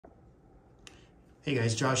Hey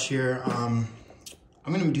guys, Josh here. I'm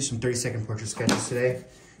gonna do some 30-second portrait sketches today,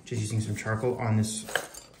 just using some charcoal on this.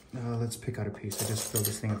 Let's pick out a piece. I just filled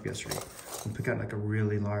this thing up yesterday. We'll pick out like a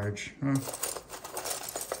really large, we'll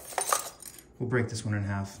break this one in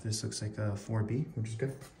half. This looks like a 4B, which is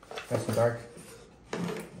good. Nice and dark.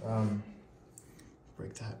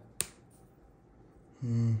 Break that.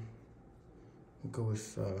 We'll go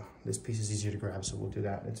with, this piece is easier to grab, so we'll do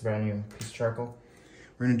that. It's a brand new piece of charcoal.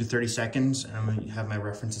 We're gonna do 30 seconds, and I'm gonna have my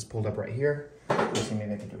references pulled up right here. Let's see,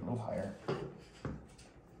 maybe I can do it a little higher.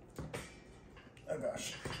 Oh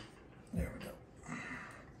gosh, there we go.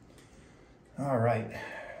 All right.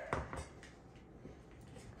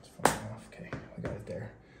 It's falling off, okay, we got it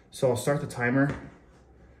there. So I'll start the timer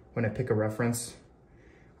when I pick a reference.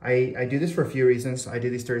 I do this for a few reasons. I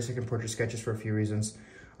do these 30-second portrait sketches for a few reasons.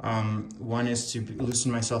 One is to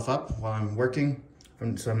loosen myself up while I'm working,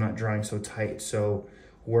 so I'm not drawing so tight, so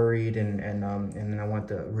worried, and then I want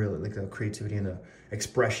the real, like, the creativity and the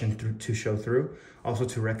expression to show through. Also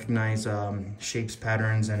to recognize shapes,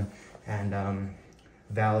 patterns, and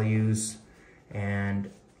values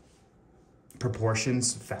and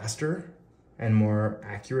proportions faster and more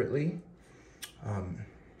accurately.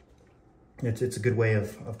 It's a good way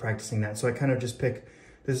of practicing that. So I kind of just pick,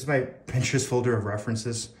 this is my Pinterest folder of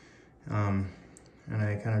references, and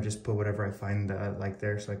I kind of just put whatever I find like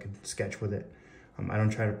there, so I could sketch with it. I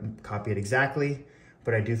don't try to copy it exactly,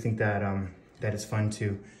 but I do think that that it's fun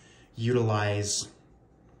to utilize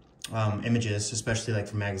images, especially like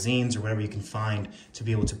from magazines or whatever you can find, to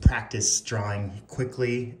be able to practice drawing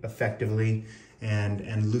quickly, effectively,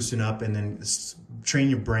 and loosen up, and then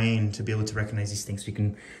train your brain to be able to recognize these things so you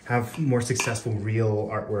can have more successful real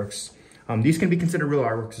artworks. These can be considered real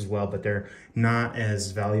artworks as well, but they're not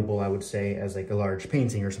as valuable, I would say, as like a large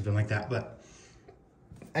painting or something like that. But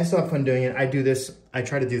I still have fun doing it. I do this, I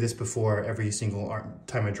try to do this before every single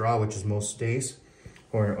time I draw, which is most days,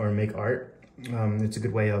 or make art. It's a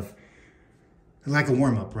good way of, like a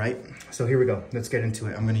warm-up, right? So here we go, let's get into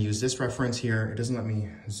it. I'm gonna use this reference here. It doesn't let me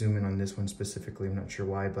zoom in on this one specifically, I'm not sure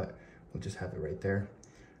why, but we'll just have it right there.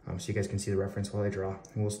 So you guys can see the reference while I draw.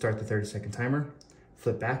 And we'll start the 30-second timer,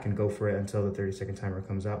 flip back and go for it until the 30-second timer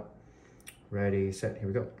comes up. Ready, set, here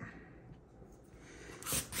we go.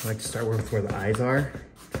 I like to start where the eyes are.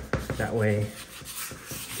 That way,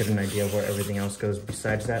 get an idea of where everything else goes.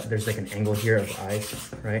 Besides that, there's like an angle here of eyes,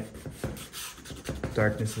 right?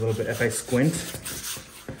 Darkness a little bit. If I squint,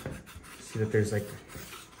 see that there's like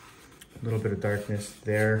a little bit of darkness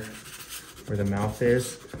there where the mouth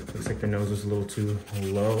is. Looks like the nose is a little too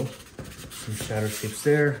low. Some shadow shapes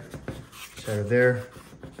there, shadow there,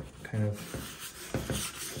 kind of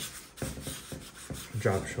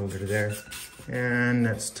drop shoulder to there, and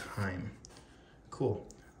that's time. Cool.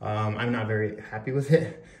 I'm not very happy with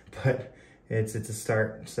it, but it's a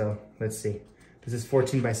start, so let's see. This is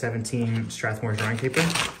 14x17 Strathmore drawing paper.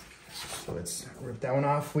 So let's rip that one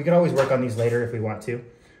off. We could always work on these later if we want to.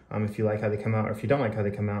 If you like how they come out, or if you don't like how they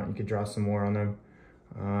come out, you could draw some more on them.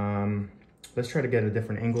 Let's try to get a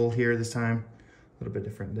different angle here this time. A little bit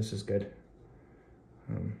different, this is good.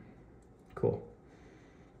 Cool.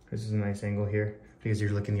 This is a nice angle here because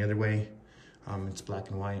you're looking the other way. It's black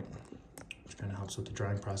and white, which kind of helps with the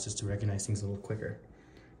drawing process to recognize things a little quicker.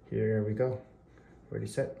 Here we go, ready,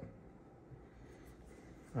 set.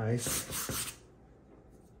 Eyes.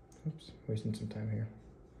 Oops, wasting some time here.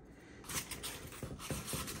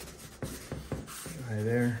 Eye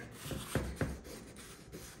there.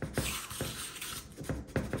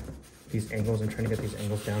 These angles, I'm trying to get these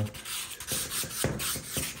angles down.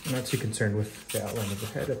 I'm not too concerned with the outline of the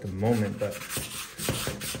head at the moment, but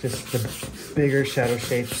just the bigger shadow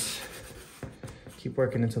shapes. Keep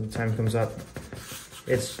working until the time comes up.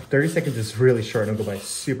 It's 30 seconds is really short and it'll go by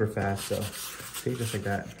super fast, so see, just like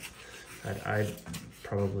that. I'd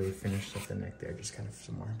probably finish up the neck there, just kind of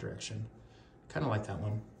some more direction. Kind of like that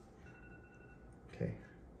one. Okay.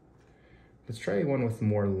 Let's try one with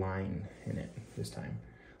more line in it this time.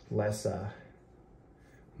 Less,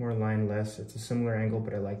 more line, less. It's a similar angle,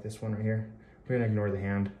 but I like this one right here. We're gonna ignore the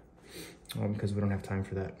hand because we don't have time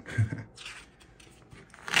for that.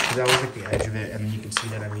 Because that was like the edge of it, and then you can see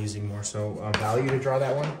that I'm using more so value to draw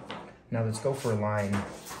that one. Now let's go for a line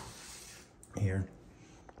here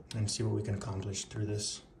and see what we can accomplish through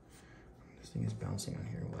this. This thing is bouncing on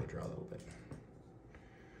here while I draw a little bit.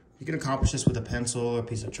 You can accomplish this with a pencil, a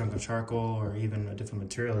piece of chunk of charcoal, or even a different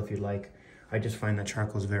material if you'd like. I just find that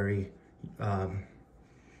charcoal is very, like,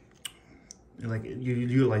 you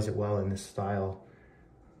utilize it well in this style.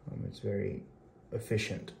 It's very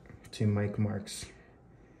efficient to make marks.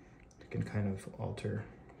 You can kind of alter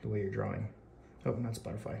the way you're drawing. Oh, not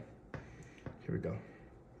Spotify. Here we go.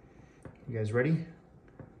 You guys ready?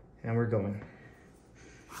 And we're going.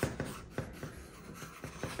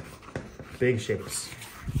 Big shapes.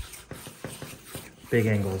 Big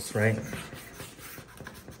angles, right?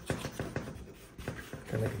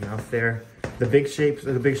 Got like a mouth there. The big shapes,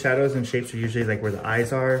 or the big shadows and shapes are usually like where the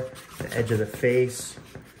eyes are, the edge of the face,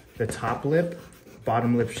 the top lip,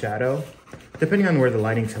 bottom lip shadow, depending on where the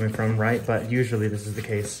lighting's coming from, right? But usually this is the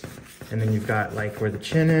case. And then you've got like where the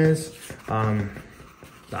chin is, the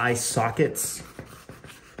eye sockets,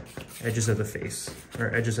 edges of the face,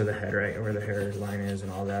 or edges of the head, right? Where the hairline is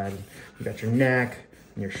and all that. And you got your neck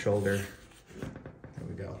and your shoulder. There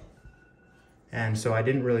we go. And so I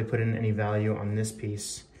didn't really put in any value on this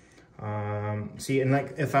piece. See, and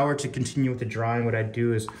like if I were to continue with the drawing, what I'd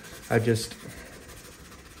do is I've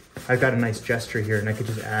got a nice gesture here, and I could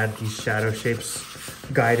just add these shadow shapes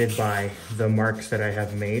guided by the marks that I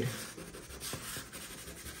have made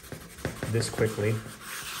this quickly.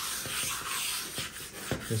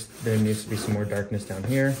 There needs to be some more darkness down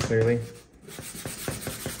here, clearly.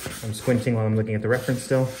 I'm squinting while I'm looking at the reference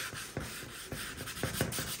still.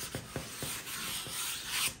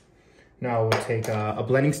 Now we'll take a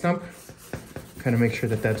blending stump, kind of make sure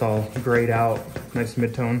that that's all grayed out, nice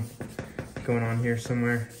mid-tone going on here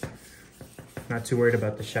somewhere. Not too worried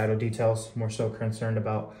about the shadow details, more so concerned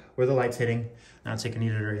about where the light's hitting. Now take a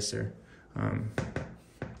kneaded eraser,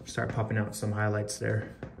 start popping out some highlights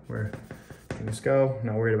there where things go.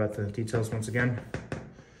 Not worried about the details once again.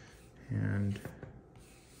 And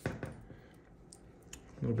a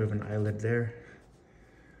little bit of an eyelid there.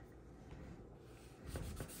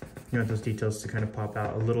 You want those details to kind of pop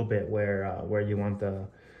out a little bit where you want the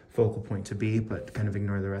focal point to be, but kind of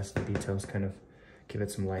ignore the rest of the details, kind of give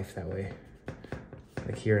it some life that way.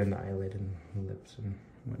 Like here in the eyelid and the lips and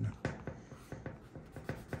whatnot.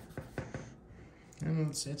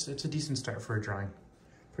 And it's a decent start for a drawing.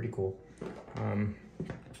 Pretty cool.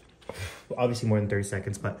 Obviously more than 30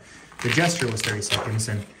 seconds, but the gesture was 30 seconds,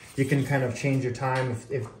 and you can kind of change your time.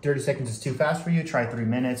 If 30 seconds is too fast for you, try 3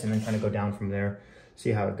 minutes and then kind of go down from there.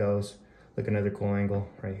 See how it goes. Look, another cool angle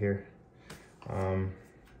right here.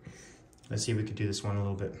 Let's see if we could do this one a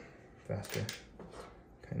little bit faster.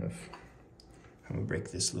 Kind of, I'm gonna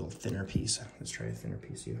break this little thinner piece. Let's try a thinner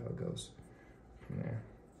piece, see how it goes from there.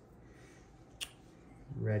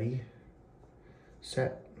 Ready,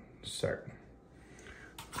 set, start.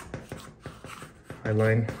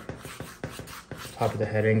 Eyeline, top of the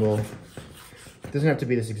head angle. It doesn't have to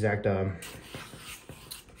be this exact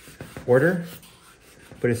order,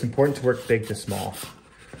 but it's important to work big to small.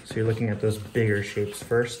 So you're looking at those bigger shapes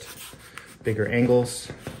first, bigger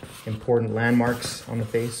angles, important landmarks on the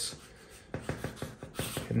face.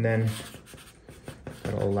 And then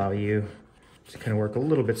that'll allow you to kind of work a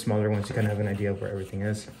little bit smaller once you kind of have an idea of where everything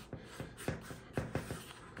is.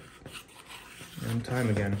 And time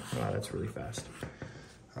again. Wow, that's really fast.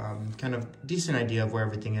 Kind of decent idea of where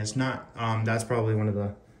everything is. Not, that's probably one of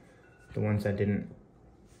the ones that didn't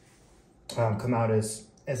come out as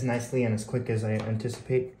nicely and as quick as I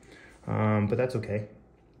anticipate, but that's okay.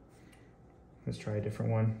 Let's try a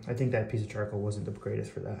different one. I think that piece of charcoal wasn't the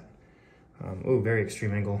greatest for that. Oh, very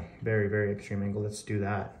extreme angle, very, very extreme angle. Let's do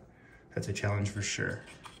that. That's a challenge for sure.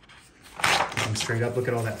 Looking straight up, look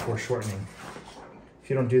at all that foreshortening. If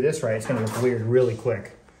you don't do this right, it's gonna look weird really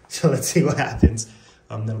quick. So let's see what happens.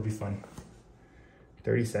 That'll be fun.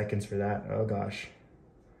 30 seconds for that, oh gosh.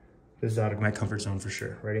 This is out of my comfort zone for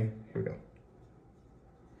sure. Ready? Here we go.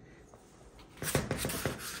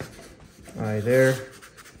 Eye there,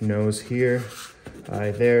 nose here,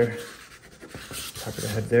 eye there, top of the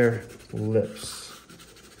head there, lips.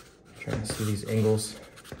 Trying to see these angles.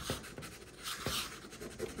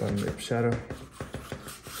 Bottom lip shadow.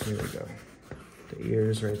 Here we go. The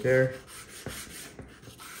ears right there.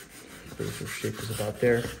 Facial shape is about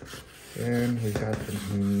there. And we got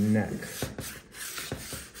the neck.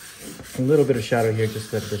 A little bit of shadow here just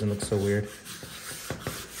so that it doesn't look so weird.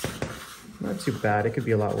 Not too bad. It could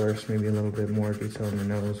be a lot worse. Maybe a little bit more detail in the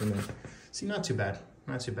nose and the... See, not too bad.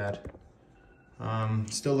 Not too bad.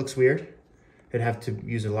 Still looks weird. It'd have to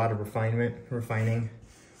use a lot of refining.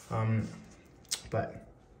 But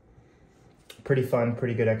pretty fun,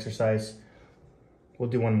 pretty good exercise. We'll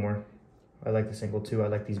do one more. I like this angle too. I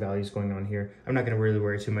like these values going on here. I'm not gonna really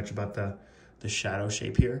worry too much about the shadow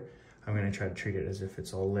shape here. I'm gonna try to treat it as if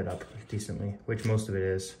it's all lit up decently, which most of it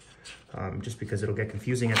is, just because it'll get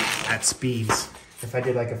confusing at speeds. If I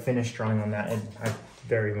did like a finished drawing on that, I'd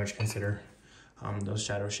very much consider those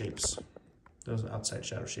shadow shapes, those outside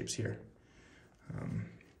shadow shapes here.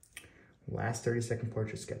 Last 30-second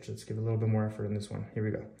portrait sketch. Let's give a little bit more effort in this one. Here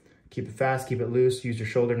we go. Keep it fast, keep it loose, use your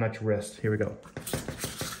shoulder, not your wrist. Here we go.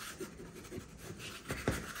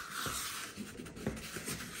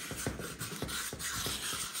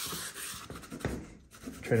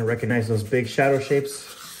 Trying to recognize those big shadow shapes.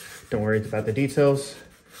 Don't worry about the details.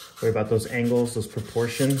 Worry about those angles, those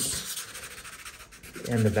proportions,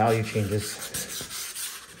 and the value changes.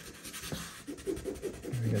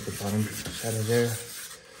 We got the bottom shadow there.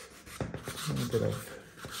 A little bit of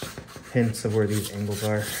hints of where these angles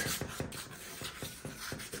are.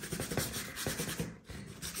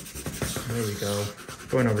 There we go.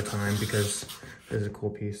 Going over time because this is a cool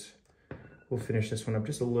piece. We'll finish this one up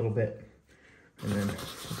just a little bit and then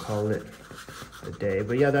we'll call it a day.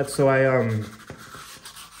 But yeah, that's so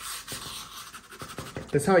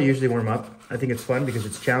that's how I usually warm up. I think it's fun because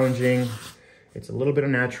it's challenging. It's a little bit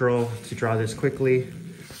unnatural to draw this quickly,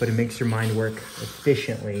 but it makes your mind work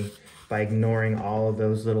efficiently by ignoring all of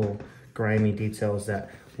those little grimy details that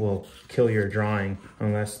will kill your drawing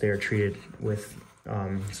unless they're treated with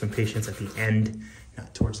some patience at the end,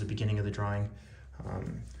 not towards the beginning of the drawing.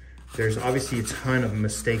 There's obviously a ton of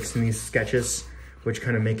mistakes in these sketches, which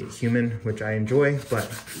kind of make it human, which I enjoy, but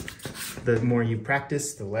the more you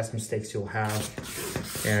practice, the less mistakes you'll have,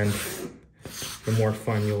 and the more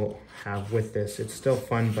fun you'll have with this. It's still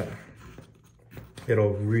fun, but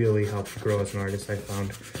it'll really help you grow as an artist, I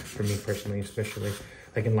found, for me personally, especially.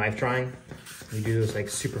 Like in life drawing, we do those like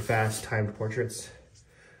super fast timed portraits,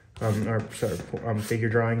 or sort of figure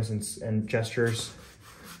drawings and gestures.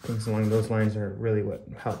 Things along those lines are really what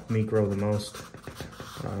helped me grow the most.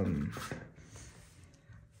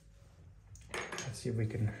 Let's see if we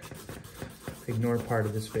can ignore part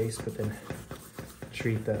of this face, but then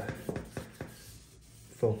treat the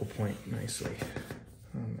focal point nicely.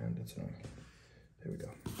 Oh man, that's annoying. There we go.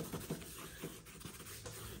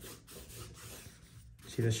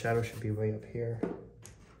 See, the shadow should be way up here.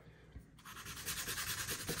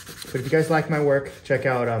 But if you guys like my work, check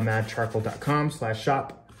out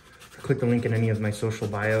madcharcoal.com/shop. Click the link in any of my social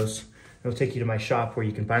bios. It'll take you to my shop where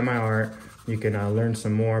you can buy my art. You can learn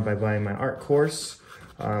some more by buying my art course,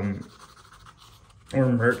 or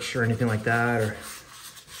merch or anything like that. Or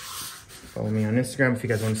follow me on Instagram if you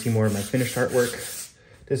guys want to see more of my finished artwork.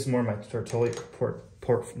 This is more of my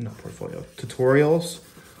tutorials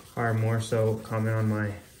are more so common on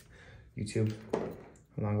my YouTube,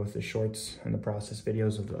 along with the shorts and the process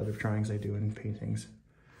videos of the other drawings I do and paintings.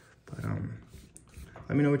 But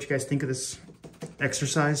let me know what you guys think of this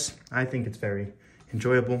exercise. I think it's very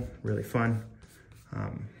enjoyable, really fun.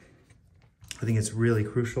 I think it's really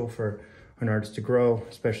crucial for an artist to grow,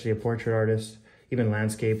 especially a portrait artist, even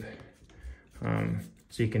landscape.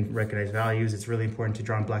 So you can recognize values. It's really important to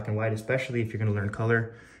draw in black and white, especially if you're gonna learn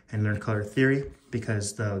color and learn color theory,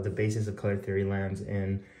 because the basis of color theory lands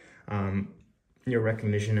in your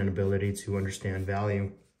recognition and ability to understand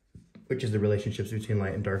value, which is the relationships between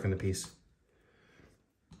light and dark in the piece.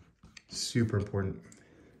 Super important.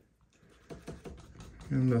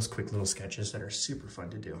 And those quick little sketches that are super fun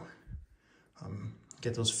to do.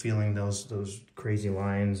 Get those feeling, those crazy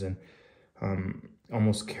lines and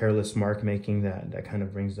almost careless mark making that kind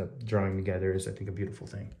of brings up drawing together is, I think, a beautiful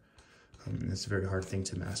thing. It's a very hard thing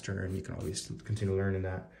to master, and you can always continue learning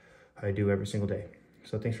that. I do every single day.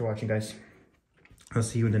 So thanks for watching, guys. I'll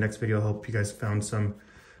see you in the next video. I hope you guys found some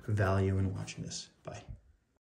value in watching this. Bye.